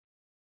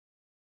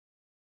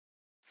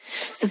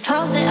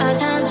Suppose there are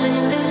times when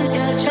you lose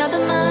your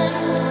troubled mind.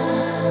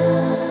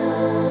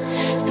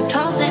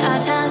 Suppose there are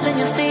times when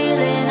you're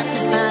feeling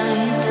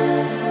undefined.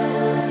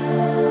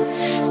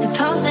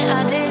 Suppose there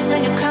are days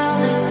when you call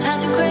this time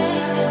to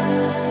grade.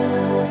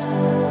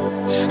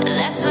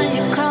 That's when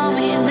you call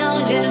me and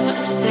know just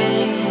what to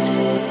say.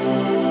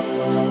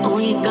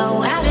 We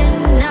go out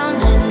and on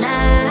the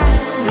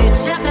night,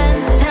 reach up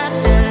and touch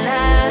the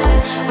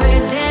light. We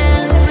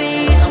dance and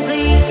we don't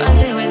sleep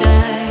until we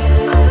die.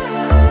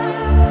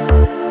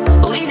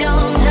 We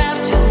don't have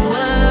to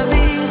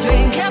worry,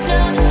 drink up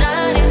now the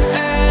night is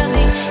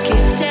early.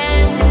 Keep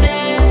dancing,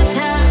 there's no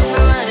time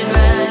for running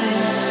right.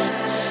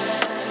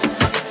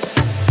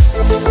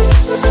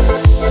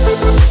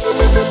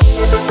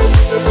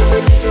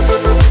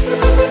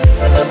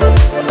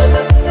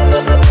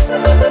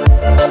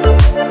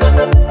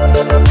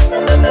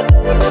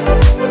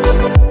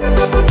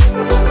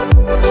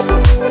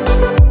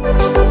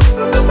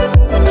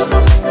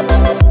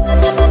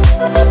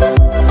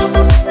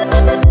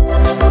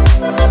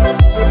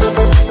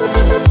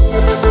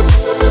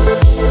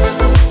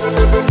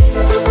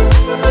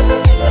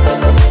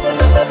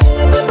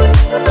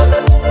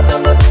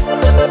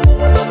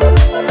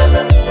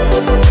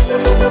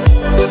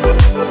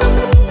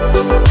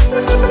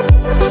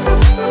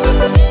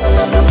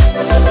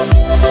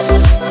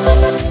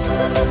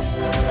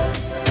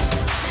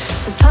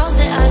 Suppose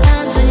there are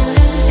times when you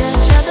lose your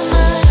troubled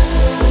mind.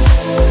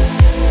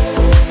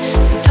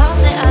 Suppose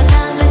there are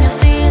times when you're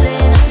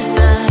feeling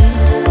undefined.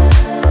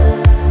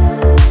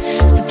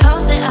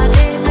 Suppose there are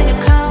days when you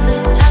call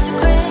this time to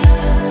grade.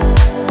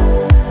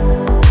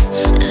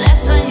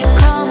 That's when you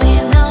call me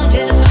and know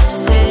just what to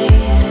say.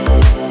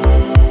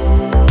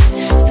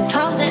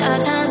 Suppose there are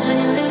times when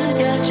you lose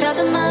your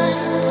troubled mind.